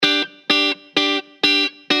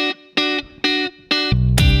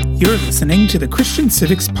You're listening to the Christian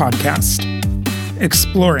Civics Podcast,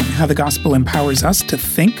 exploring how the gospel empowers us to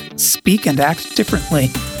think, speak, and act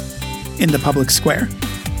differently in the public square.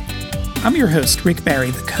 I'm your host, Rick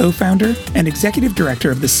Barry, the co-founder and executive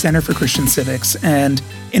director of the Center for Christian Civics, and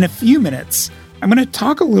in a few minutes, I'm going to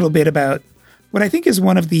talk a little bit about what I think is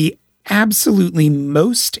one of the absolutely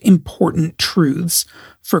most important truths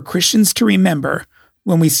for Christians to remember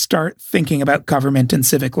when we start thinking about government and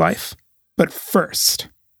civic life. But first,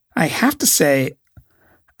 I have to say,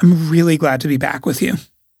 I'm really glad to be back with you.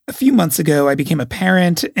 A few months ago, I became a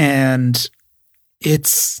parent, and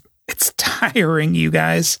it's tiring, you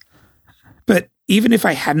guys. But even if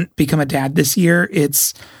I hadn't become a dad this year,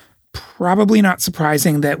 it's probably not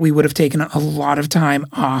surprising that we would have taken a lot of time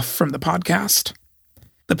off from the podcast.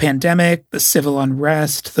 The pandemic, the civil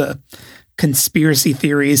unrest, the conspiracy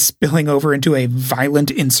theories spilling over into a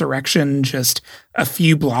violent insurrection just a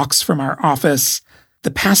few blocks from our office. The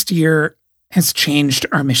past year has changed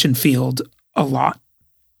our mission field a lot.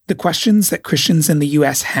 The questions that Christians in the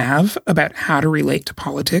U.S. have about how to relate to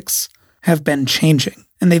politics have been changing,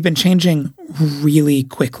 and they've been changing really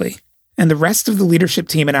quickly. And the rest of the leadership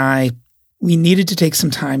team and I, we needed to take some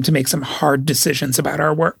time to make some hard decisions about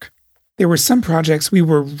our work. There were some projects we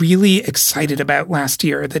were really excited about last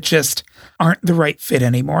year that just aren't the right fit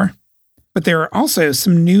anymore. But there are also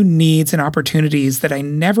some new needs and opportunities that I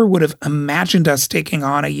never would have imagined us taking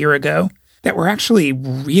on a year ago that we're actually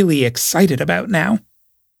really excited about now.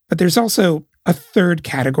 But there's also a third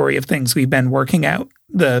category of things we've been working out.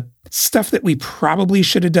 The stuff that we probably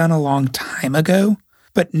should have done a long time ago,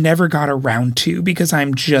 but never got around to because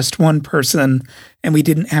I'm just one person and we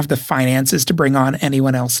didn't have the finances to bring on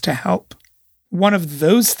anyone else to help. One of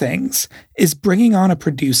those things is bringing on a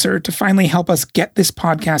producer to finally help us get this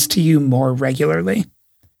podcast to you more regularly.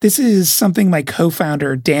 This is something my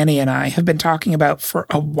co-founder Danny and I have been talking about for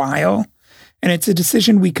a while, and it's a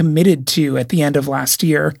decision we committed to at the end of last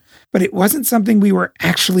year, but it wasn't something we were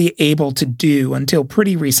actually able to do until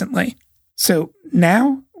pretty recently. So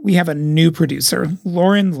now we have a new producer,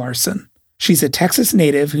 Lauren Larson. She's a Texas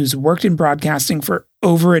native who's worked in broadcasting for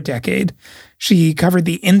over a decade. She covered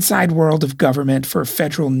the inside world of government for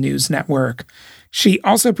Federal News Network. She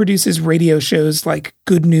also produces radio shows like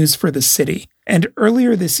Good News for the City. And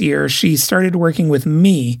earlier this year, she started working with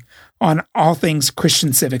me on All Things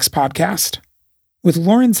Christian Civics podcast. With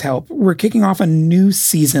Lauren's help, we're kicking off a new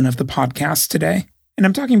season of the podcast today. And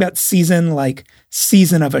I'm talking about season like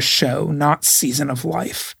season of a show, not season of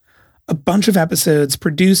life. A bunch of episodes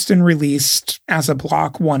produced and released as a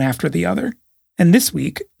block, one after the other. And this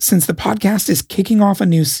week, since the podcast is kicking off a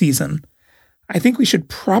new season, I think we should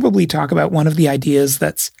probably talk about one of the ideas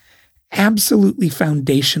that's absolutely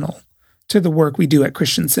foundational to the work we do at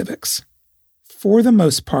Christian Civics. For the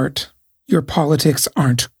most part, your politics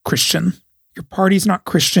aren't Christian. Your party's not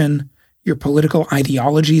Christian, your political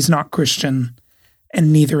ideology is not Christian,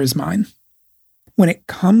 and neither is mine. When it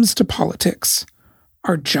comes to politics,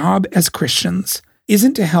 our job as Christians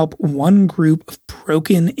isn't to help one group of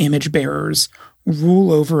broken image bearers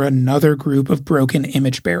rule over another group of broken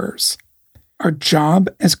image bearers. Our job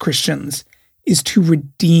as Christians is to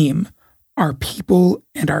redeem our people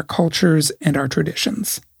and our cultures and our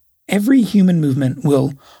traditions. Every human movement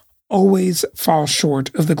will always fall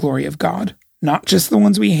short of the glory of God, not just the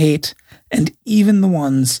ones we hate, and even the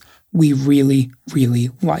ones we really, really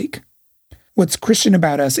like. What's Christian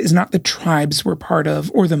about us is not the tribes we're part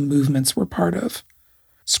of or the movements we're part of.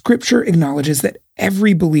 Scripture acknowledges that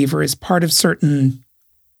every believer is part of certain,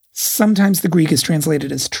 sometimes the Greek is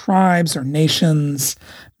translated as tribes or nations.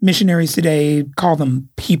 Missionaries today call them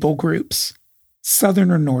people groups.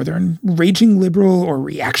 Southern or northern, raging liberal or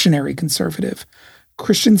reactionary conservative.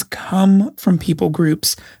 Christians come from people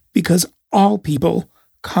groups because all people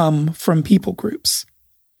come from people groups.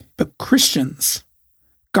 But Christians,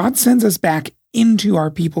 God sends us back into our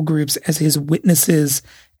people groups as his witnesses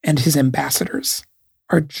and his ambassadors.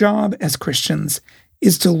 Our job as Christians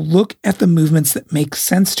is to look at the movements that make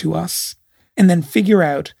sense to us and then figure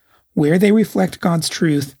out where they reflect God's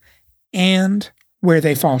truth and where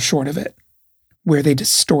they fall short of it, where they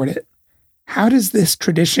distort it. How does this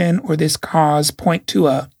tradition or this cause point to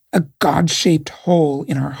a God-shaped hole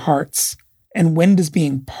in our hearts? And when does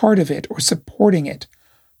being part of it or supporting it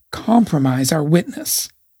compromise our witness?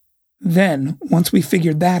 Then, once we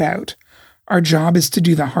figured that out, our job is to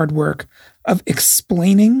do the hard work of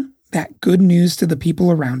explaining that good news to the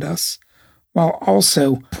people around us, while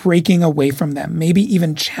also breaking away from them, maybe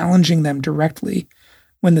even challenging them directly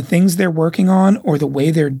when the things they're working on or the way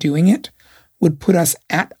they're doing it would put us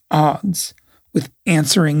at odds with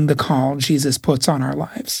answering the call Jesus puts on our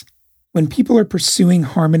lives. When people are pursuing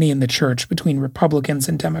harmony in the church between Republicans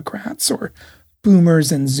and Democrats, or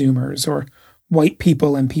boomers and zoomers, or white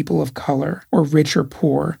people and people of color, or rich or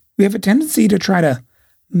poor, we have a tendency to try to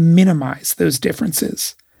minimize those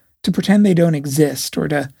differences, to pretend they don't exist, or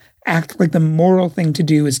to act like the moral thing to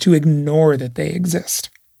do is to ignore that they exist.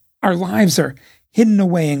 Our lives are hidden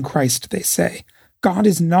away in Christ, they say. God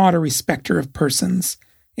is not a respecter of persons.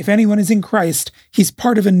 If anyone is in Christ, he's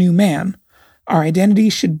part of a new man. Our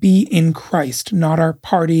identity should be in Christ, not our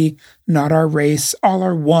party, not our race. All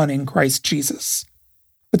are one in Christ Jesus.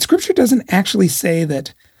 But Scripture doesn't actually say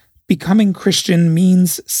that becoming Christian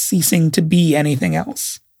means ceasing to be anything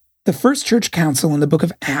else. The first church council in the book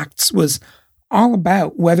of Acts was all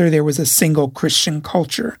about whether there was a single Christian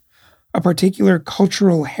culture, a particular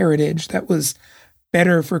cultural heritage that was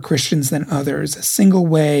better for Christians than others, a single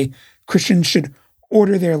way Christians should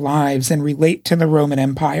order their lives and relate to the Roman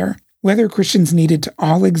Empire, whether Christians needed to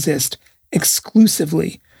all exist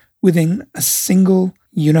exclusively within a single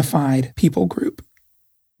unified people group.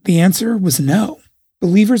 The answer was no.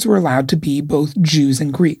 Believers were allowed to be both Jews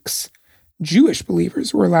and Greeks. Jewish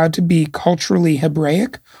believers were allowed to be culturally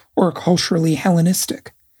Hebraic or culturally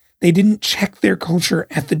Hellenistic. They didn't check their culture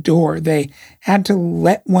at the door. They had to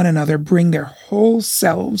let one another bring their whole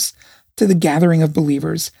selves to the gathering of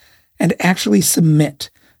believers and actually submit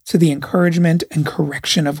to the encouragement and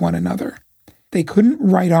correction of one another. They couldn't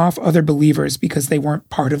write off other believers because they weren't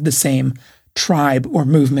part of the same tribe or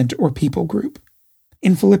movement or people group.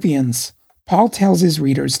 In Philippians, Paul tells his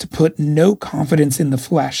readers to put no confidence in the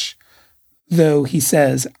flesh, though he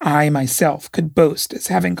says, I myself could boast as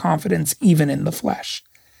having confidence even in the flesh.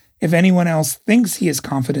 If anyone else thinks he is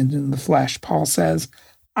confident in the flesh, Paul says,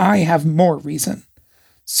 I have more reason.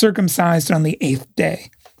 Circumcised on the 8th day,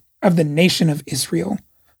 of the nation of Israel,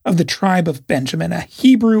 of the tribe of Benjamin, a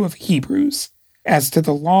Hebrew of Hebrews, as to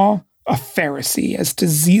the law, a Pharisee, as to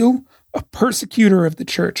zeal, a persecutor of the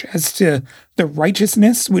church, as to the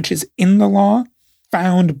righteousness which is in the law,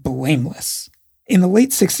 found blameless. In the late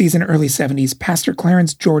 60s and early 70s, Pastor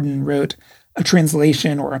Clarence Jordan wrote a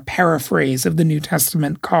translation or a paraphrase of the New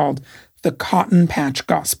Testament called the Cotton Patch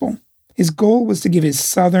Gospel. His goal was to give his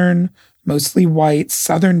Southern, mostly white,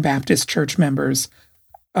 Southern Baptist church members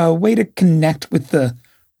a way to connect with the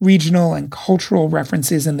regional and cultural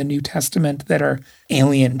references in the New Testament that are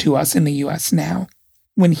alien to us in the U.S. now.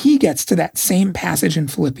 When he gets to that same passage in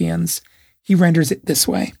Philippians, he renders it this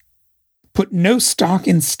way: put no stock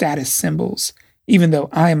in status symbols, even though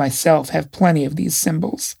I myself have plenty of these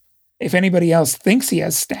symbols. If anybody else thinks he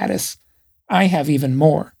has status, I have even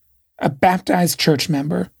more. A baptized church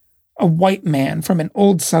member, a white man from an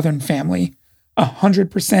old Southern family,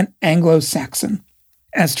 100% Anglo-Saxon.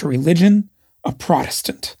 As to religion, a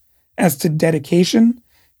Protestant. As to dedication,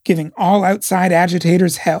 giving all outside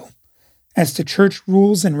agitators hell. As to church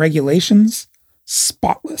rules and regulations,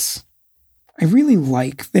 spotless. I really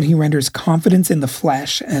like that he renders confidence in the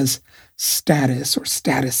flesh as status or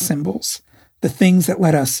status symbols, the things that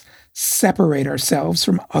let us separate ourselves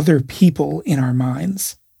from other people in our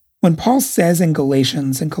minds. When Paul says in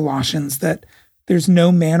Galatians and Colossians that there's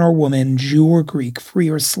no man or woman, Jew or Greek, free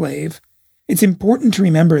or slave, it's important to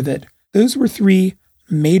remember that those were three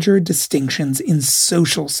major distinctions in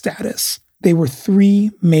social status. They were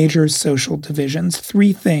three major social divisions,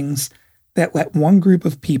 three things that let one group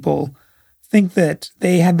of people think that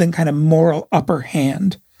they had the kind of moral upper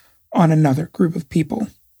hand on another group of people.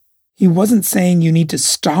 He wasn't saying you need to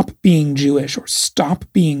stop being Jewish or stop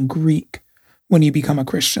being Greek when you become a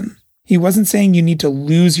Christian. He wasn't saying you need to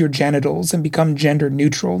lose your genitals and become gender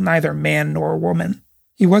neutral, neither man nor woman.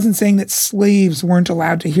 He wasn't saying that slaves weren't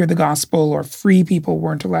allowed to hear the gospel or free people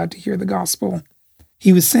weren't allowed to hear the gospel.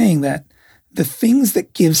 He was saying that the things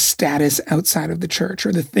that give status outside of the church,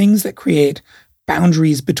 or the things that create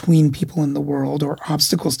boundaries between people in the world or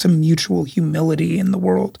obstacles to mutual humility in the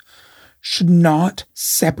world, should not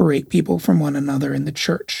separate people from one another in the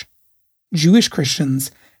church. Jewish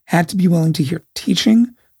Christians had to be willing to hear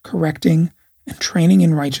teaching, correcting, and training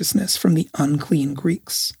in righteousness from the unclean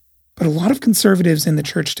Greeks. But a lot of conservatives in the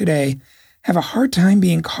church today have a hard time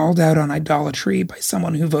being called out on idolatry by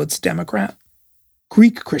someone who votes Democrat.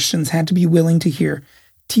 Greek Christians had to be willing to hear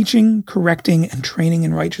teaching, correcting, and training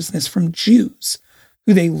in righteousness from Jews,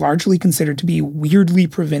 who they largely considered to be weirdly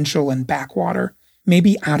provincial and backwater,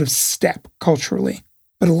 maybe out of step culturally.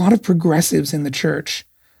 But a lot of progressives in the church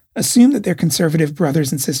assume that their conservative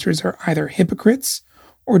brothers and sisters are either hypocrites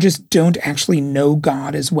or just don't actually know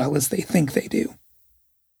God as well as they think they do.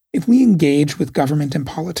 If we engage with government and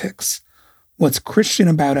politics, what's Christian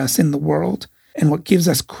about us in the world and what gives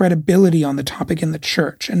us credibility on the topic in the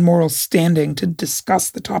church and moral standing to discuss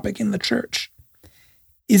the topic in the church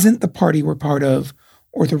isn't the party we're part of,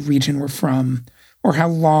 or the region we're from, or how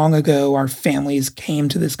long ago our families came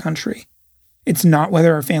to this country. It's not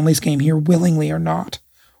whether our families came here willingly or not,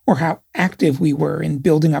 or how active we were in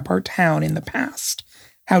building up our town in the past,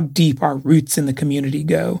 how deep our roots in the community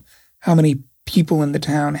go, how many people in the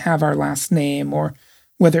town have our last name, or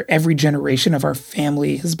whether every generation of our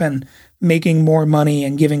family has been making more money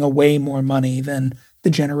and giving away more money than the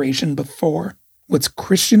generation before. What's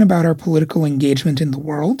Christian about our political engagement in the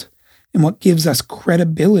world, and what gives us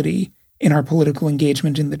credibility in our political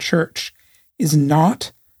engagement in the church, is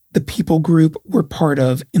not the people group we're part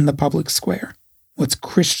of in the public square. What's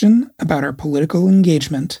Christian about our political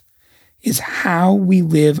engagement is how we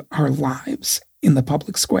live our lives in the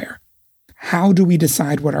public square. How do we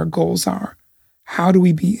decide what our goals are? How do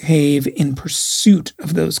we behave in pursuit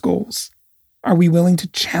of those goals? Are we willing to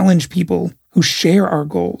challenge people who share our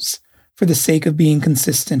goals for the sake of being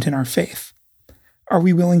consistent in our faith? Are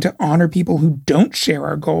we willing to honor people who don't share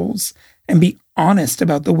our goals and be honest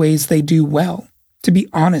about the ways they do well? To be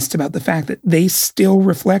honest about the fact that they still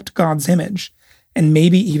reflect God's image and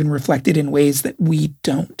maybe even reflect it in ways that we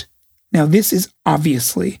don't. Now, this is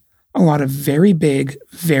obviously a lot of very big,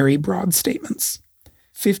 very broad statements.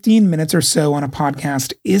 15 minutes or so on a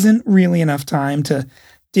podcast isn't really enough time to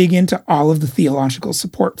dig into all of the theological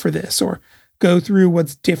support for this, or go through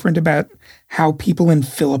what's different about how people in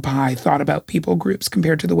Philippi thought about people groups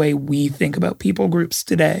compared to the way we think about people groups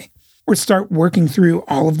today, or start working through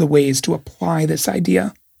all of the ways to apply this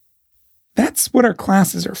idea. That's what our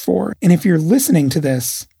classes are for, and if you're listening to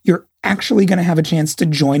this, you're actually going to have a chance to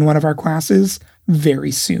join one of our classes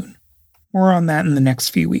very soon. More on that in the next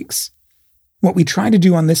few weeks. What we try to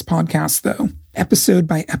do on this podcast, though, episode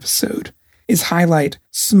by episode, is highlight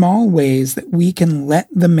small ways that we can let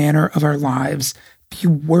the manner of our lives be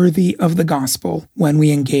worthy of the gospel when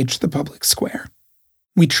we engage the public square.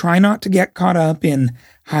 We try not to get caught up in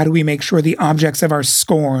how do we make sure the objects of our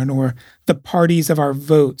scorn or the parties of our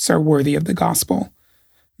votes are worthy of the gospel.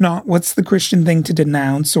 Not what's the Christian thing to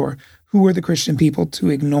denounce or who are the Christian people to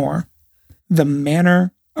ignore. The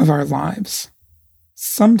manner of our lives.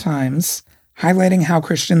 Sometimes highlighting how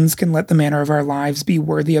Christians can let the manner of our lives be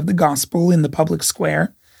worthy of the gospel in the public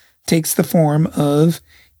square takes the form of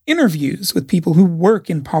interviews with people who work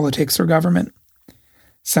in politics or government.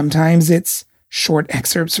 Sometimes it's short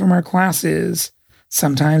excerpts from our classes.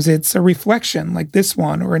 Sometimes it's a reflection like this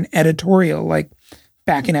one, or an editorial like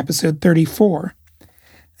back in episode 34.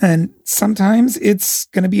 And sometimes it's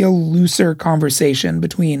going to be a looser conversation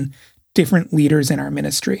between different leaders in our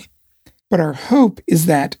ministry. But our hope is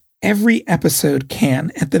that every episode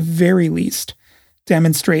can, at the very least,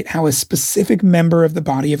 demonstrate how a specific member of the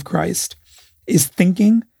body of Christ is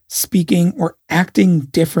thinking, speaking, or acting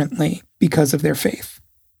differently because of their faith.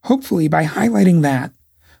 Hopefully, by highlighting that,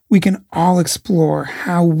 we can all explore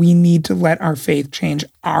how we need to let our faith change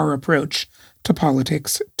our approach to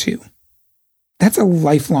politics, too. That's a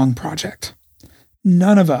lifelong project.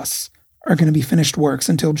 None of us are going to be finished works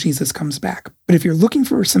until Jesus comes back. But if you're looking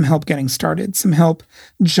for some help getting started, some help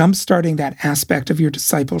jump-starting that aspect of your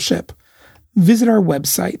discipleship, visit our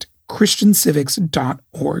website,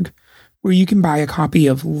 christiancivics.org, where you can buy a copy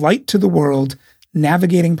of Light to the World,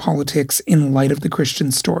 Navigating Politics in Light of the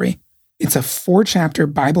Christian Story. It's a 4-chapter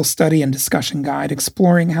Bible study and discussion guide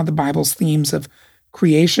exploring how the Bible's themes of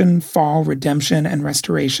creation, fall, redemption, and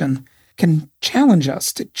restoration can challenge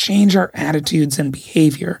us to change our attitudes and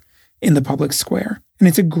behavior in the public square. And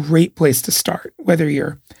it's a great place to start, whether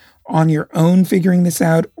you're on your own figuring this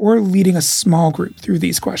out or leading a small group through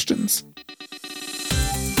these questions.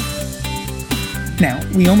 Now,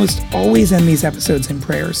 we almost always end these episodes in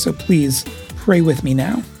prayer, so please pray with me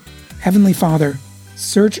now. Heavenly Father,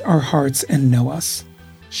 search our hearts and know us.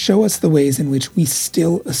 Show us the ways in which we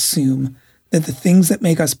still assume that the things that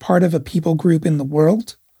make us part of a people group in the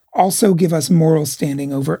world also give us moral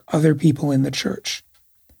standing over other people in the church.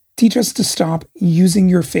 Teach us to stop using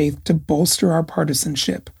your faith to bolster our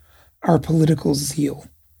partisanship, our political zeal,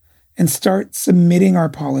 and start submitting our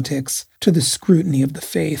politics to the scrutiny of the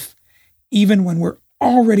faith, even when we're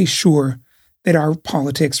already sure that our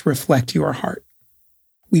politics reflect your heart.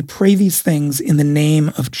 We pray these things in the name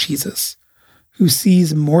of Jesus, who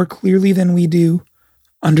sees more clearly than we do,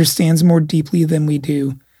 understands more deeply than we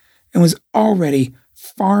do, and was already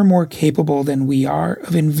far more capable than we are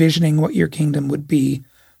of envisioning what your kingdom would be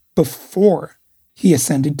before he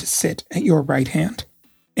ascended to sit at your right hand.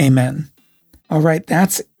 Amen. All right,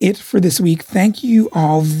 that's it for this week. Thank you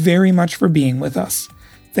all very much for being with us.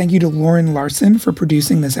 Thank you to Lauren Larson for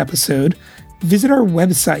producing this episode. Visit our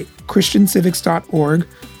website, christiancivics.org,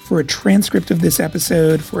 for a transcript of this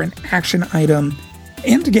episode, for an action item,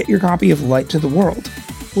 and to get your copy of Light to the World.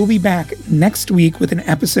 We'll be back next week with an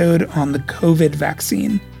episode on the COVID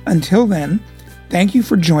vaccine. Until then, thank you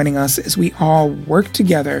for joining us as we all work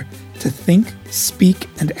together to think, speak,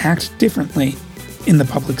 and act differently in the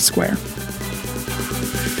public square.